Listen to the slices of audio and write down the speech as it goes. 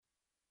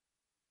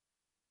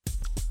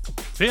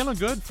Feeling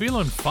good,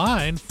 feeling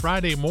fine.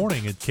 Friday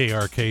morning at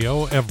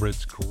KRKO,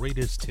 Everett's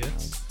greatest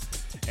hits.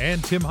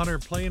 And Tim Hunter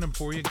playing them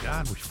for you.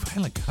 God, we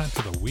finally got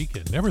to the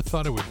weekend. Never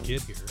thought it would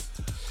get here.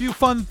 A few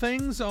fun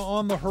things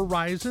on the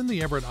horizon.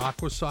 The Everett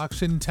Aqua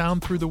Sox in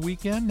town through the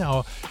weekend.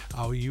 Now,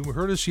 you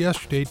heard us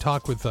yesterday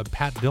talk with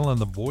Pat Dillon,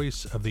 the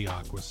voice of the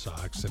Aqua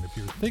Sox. And if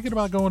you're thinking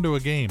about going to a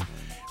game,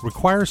 it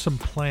requires some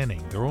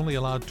planning. They're only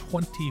allowed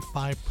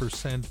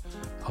 25%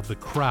 of the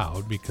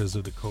crowd because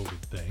of the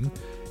COVID thing.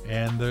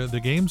 And the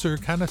games are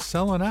kind of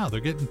selling out. They're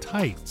getting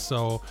tight.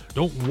 So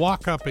don't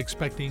walk up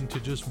expecting to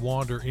just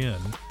wander in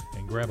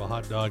and grab a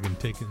hot dog and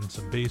take in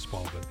some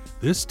baseball. But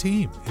this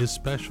team is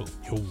special.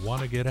 You'll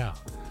want to get out.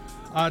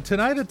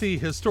 Tonight at the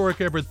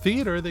historic Everett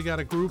Theater, they got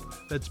a group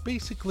that's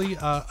basically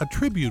a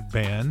tribute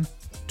band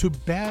to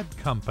Bad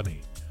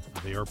Company.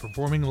 They are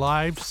performing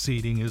live.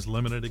 Seating is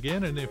limited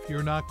again, and if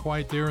you're not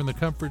quite there in the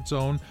comfort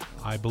zone,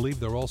 I believe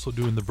they're also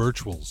doing the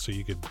virtuals, so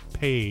you could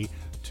pay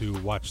to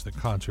watch the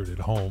concert at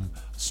home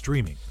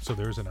streaming. So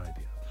there's an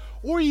idea.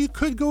 Or you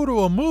could go to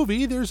a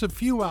movie. There's a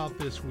few out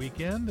this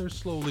weekend. They're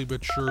slowly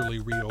but surely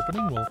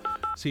reopening. We'll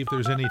see if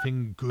there's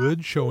anything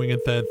good showing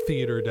at that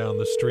theater down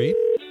the street.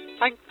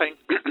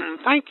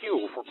 Thank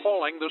you for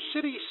calling the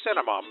City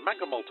Cinema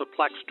Mega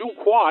Multiplex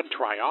Du-Quad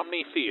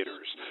Triomni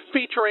Theaters,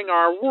 featuring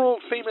our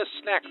world-famous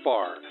snack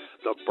bar,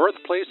 the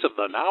birthplace of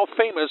the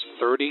now-famous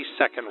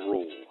 30-second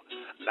rule.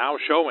 Now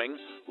showing,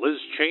 Liz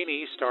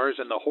Cheney stars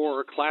in the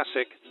horror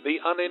classic The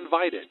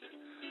Uninvited.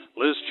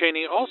 Liz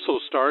Cheney also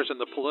stars in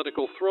the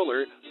political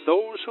thriller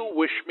Those Who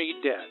Wish Me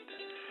Dead.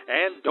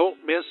 And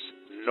don't miss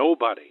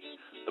Nobody,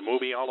 the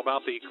movie all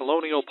about the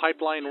Colonial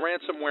Pipeline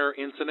ransomware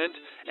incident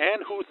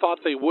and who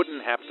thought they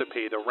wouldn't have to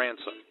pay the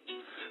ransom.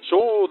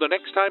 So the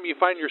next time you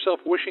find yourself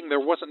wishing there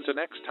wasn't a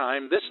next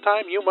time, this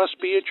time you must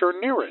be at your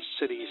nearest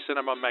City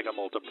Cinema Mega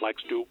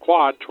Multiplex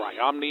Du-Quad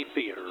Triomni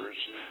Theaters.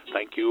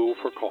 Thank you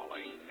for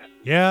calling.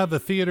 Yeah, the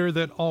theater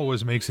that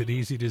always makes it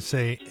easy to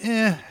say,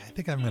 I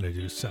think I'm going to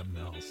do something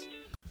else.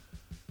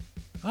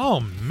 Oh,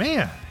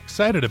 man.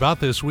 Excited about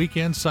this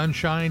weekend.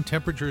 Sunshine,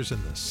 temperatures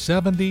in the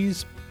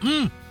 70s.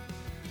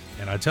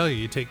 And I tell you,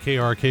 you take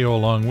KRKO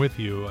along with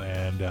you,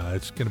 and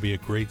it's going to be a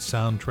great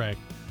soundtrack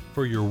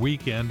for your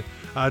weekend.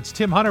 It's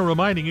Tim Hunter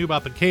reminding you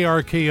about the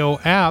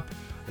KRKO app.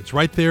 It's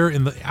right there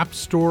in the App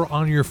Store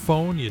on your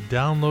phone. You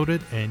download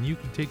it, and you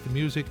can take the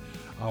music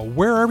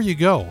wherever you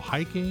go.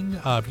 Hiking,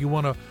 if you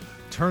want to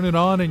turn it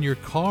on in your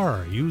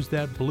car, use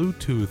that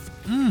Bluetooth.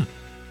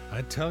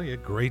 I tell you,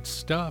 great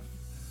stuff.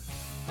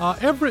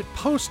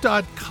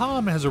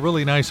 EverettPost.com has a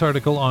really nice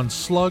article on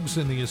slugs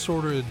and the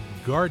assorted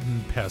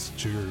garden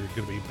pests you're going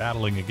to be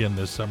battling again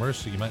this summer,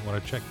 so you might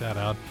want to check that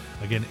out.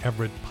 Again,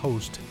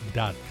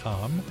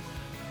 EverettPost.com.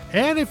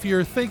 And if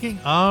you're thinking,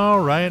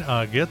 all right,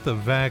 I'll get the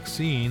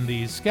vaccine,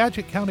 the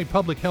Skagit County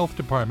Public Health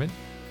Department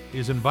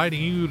is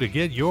inviting you to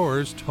get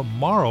yours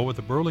tomorrow at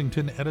the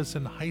Burlington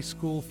Edison High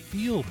School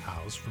Field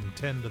House from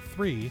 10 to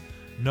 3.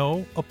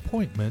 No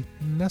appointment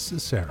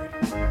necessary.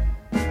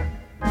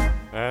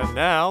 And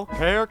now,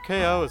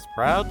 KRKO is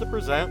proud to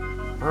present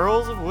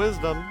Pearls of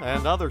Wisdom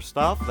and other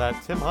stuff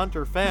that Tim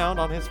Hunter found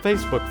on his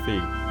Facebook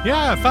feed.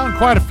 Yeah, I found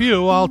quite a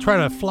few. I'll try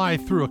to fly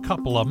through a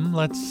couple of them.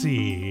 Let's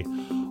see.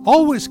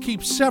 Always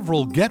keep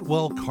several Get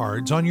Well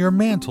cards on your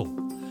mantle.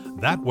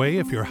 That way,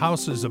 if your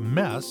house is a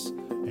mess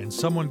and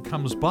someone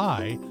comes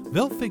by,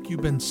 they'll think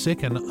you've been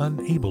sick and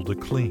unable to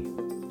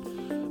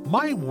clean.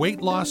 My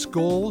weight loss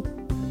goal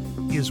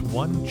is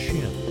one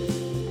chin.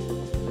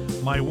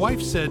 My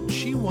wife said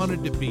she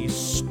wanted to be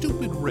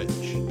stupid rich.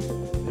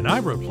 And I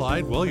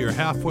replied, well, you're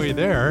halfway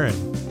there,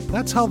 and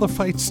that's how the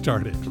fight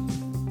started.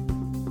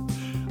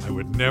 I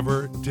would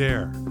never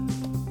dare.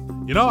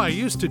 You know, I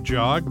used to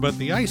jog, but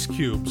the ice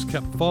cubes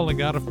kept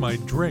falling out of my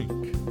drink.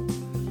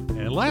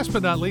 And last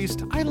but not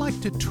least, I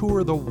like to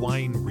tour the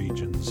wine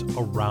regions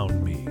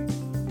around me.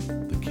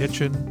 The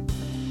kitchen,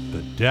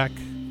 the deck,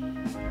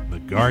 the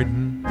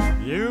garden.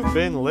 You've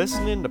been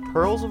listening to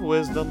Pearls of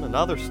Wisdom and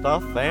other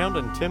stuff found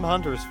in Tim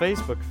Hunter's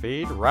Facebook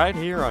feed right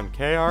here on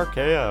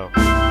KRKO.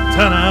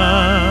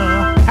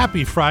 Ta-da!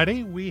 Happy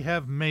Friday. We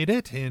have made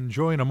it.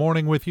 Enjoying a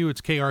morning with you.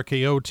 It's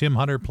KRKO, Tim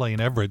Hunter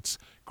playing Everett's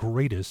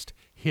greatest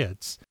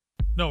hits.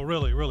 No,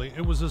 really,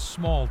 it was a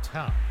small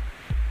town.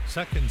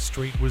 2nd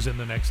Street was in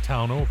the next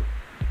town over.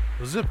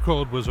 The zip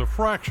code was a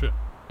fraction.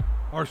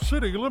 Our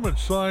city limit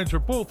signs are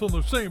both on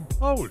the same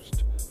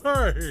post.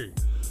 Hey,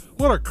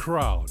 what a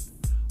crowd.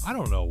 I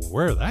don't know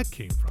where that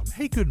came from.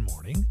 Hey, good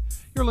morning.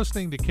 You're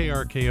listening to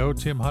KRKO.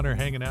 Tim Hunter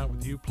hanging out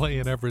with you,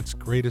 playing Everett's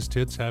greatest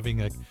hits,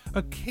 having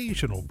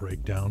occasional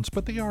breakdowns,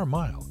 but they are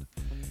mild.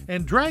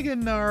 And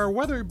dragging our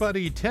weather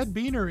buddy Ted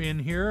Beener in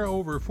here,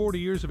 over 40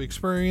 years of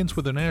experience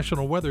with the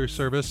National Weather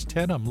Service.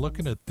 Ted, I'm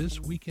looking at this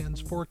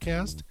weekend's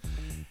forecast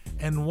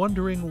and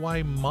wondering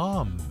why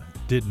Mom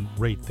didn't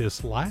rate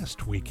this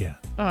last weekend.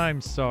 I'm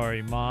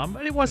sorry, Mom.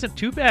 It wasn't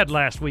too bad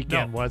last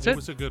weekend, was it? It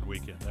was a good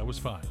weekend. That was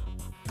fine.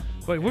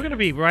 But we're going to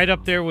be right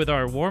up there with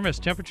our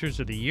warmest temperatures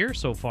of the year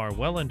so far,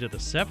 well into the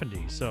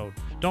 70s. So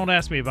don't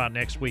ask me about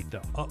next week,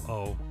 though.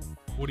 Uh-oh.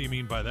 What do you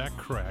mean by that,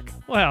 crack?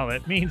 Well,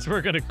 it means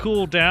we're going to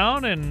cool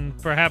down and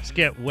perhaps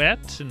get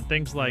wet and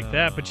things like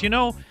that. But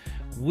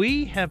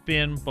we have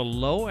been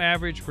below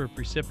average for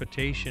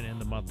precipitation in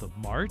the month of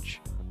March,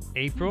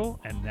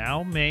 April, and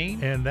now May.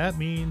 And that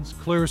means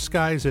clear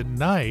skies at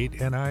night,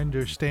 and I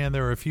understand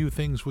there are a few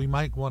things we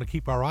might want to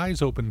keep our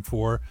eyes open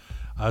for,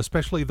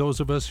 especially those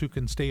of us who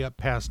can stay up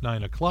past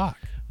 9 o'clock.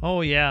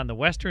 Oh, yeah, in the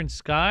western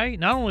sky,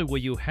 not only will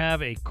you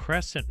have a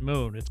crescent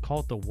moon, it's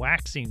called the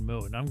waxing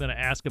moon. I'm going to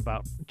ask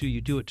about, do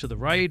you do it to the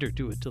right or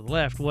do it to the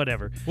left,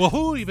 whatever. Well,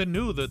 who even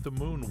knew that the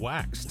moon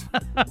waxed?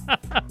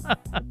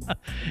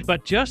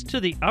 But just to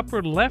the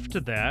upper left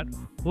of that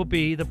will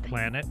be the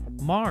planet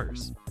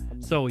Mars.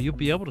 So you'll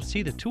be able to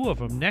see the two of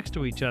them next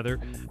to each other,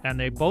 and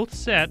they both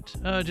set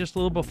just a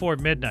little before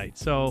midnight.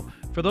 So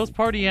for those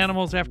party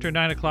animals after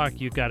 9 o'clock,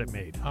 you got it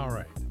made. All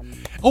right.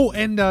 Oh,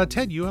 and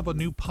Ted, you have a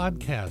new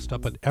podcast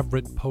up at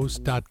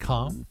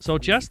everettpost.com. So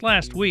just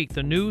last week,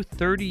 the new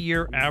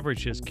 30-year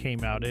averages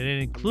came out, and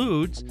it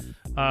includes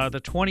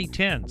the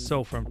 2010s,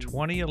 so from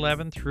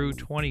 2011 through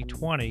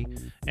 2020,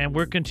 and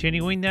we're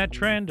continuing that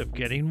trend of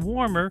getting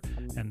warmer,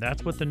 and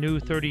that's what the new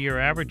 30-year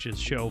averages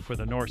show for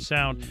the North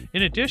Sound.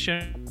 In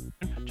addition,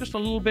 just a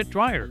little bit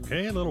drier.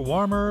 Okay, a little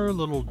warmer, a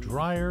little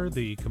drier.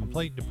 The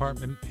complaint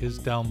department is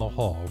down the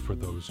hall for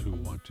those who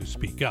want to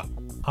speak up.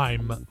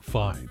 I'm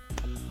fine.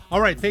 All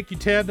right, thank you,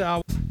 Ted.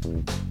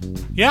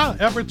 Yeah,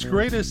 Everett's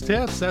Greatest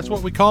Hits. That's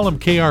what we call them,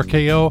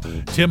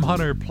 KRKO. Tim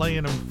Hunter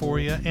playing them for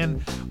you.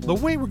 And the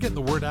way we're getting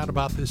the word out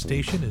about this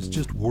station is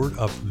just word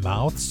of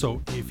mouth.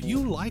 So if you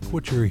like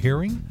what you're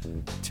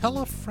hearing, tell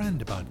a friend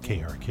about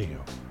KRKO.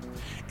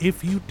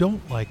 If you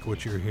don't like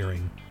what you're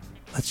hearing,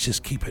 let's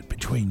just keep it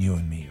between you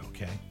and me,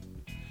 okay?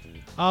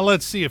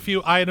 Let's see, a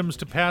few items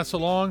to pass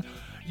along.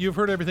 You've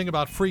heard everything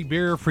about free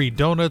beer, free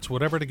donuts,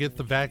 whatever to get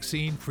the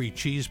vaccine, free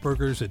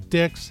cheeseburgers at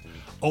Dick's.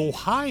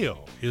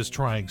 Ohio is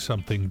trying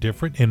something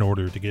different in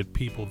order to get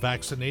people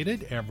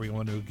vaccinated.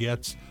 Everyone who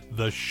gets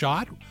the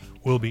shot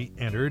will be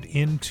entered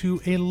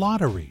into a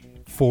lottery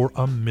for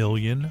 $1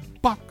 million.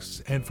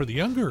 And for the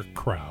younger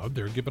crowd,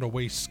 they're giving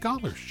away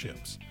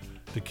scholarships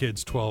to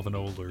kids 12 and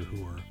older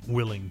who are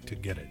willing to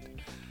get it.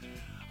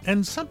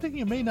 And something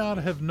you may not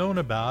have known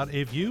about,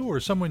 if you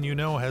or someone you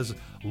know has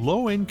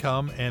low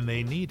income and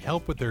they need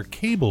help with their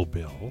cable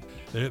bill,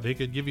 they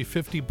could give you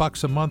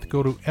 $50 a month.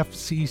 Go to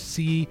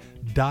fcc.gov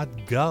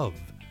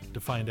to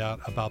find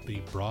out about the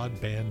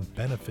broadband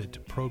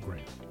benefit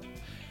program.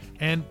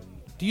 And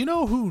do you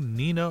know who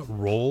Nina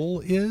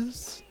Roll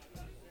is?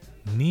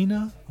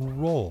 Nina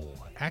Roll.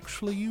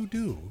 Actually, you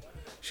do.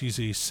 She's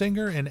a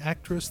singer and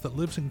actress that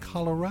lives in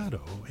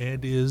Colorado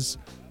and is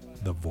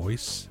the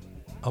voice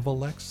of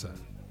Alexa,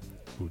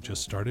 who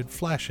just started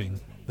flashing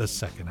the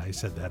second I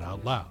said that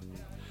out loud.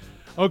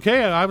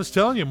 Okay, I was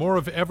telling you, more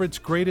of Everett's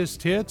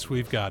Greatest Hits.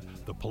 We've got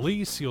The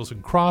Police, Seals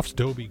and Crofts,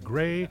 Dobie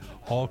Gray,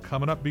 all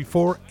coming up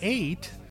before 8.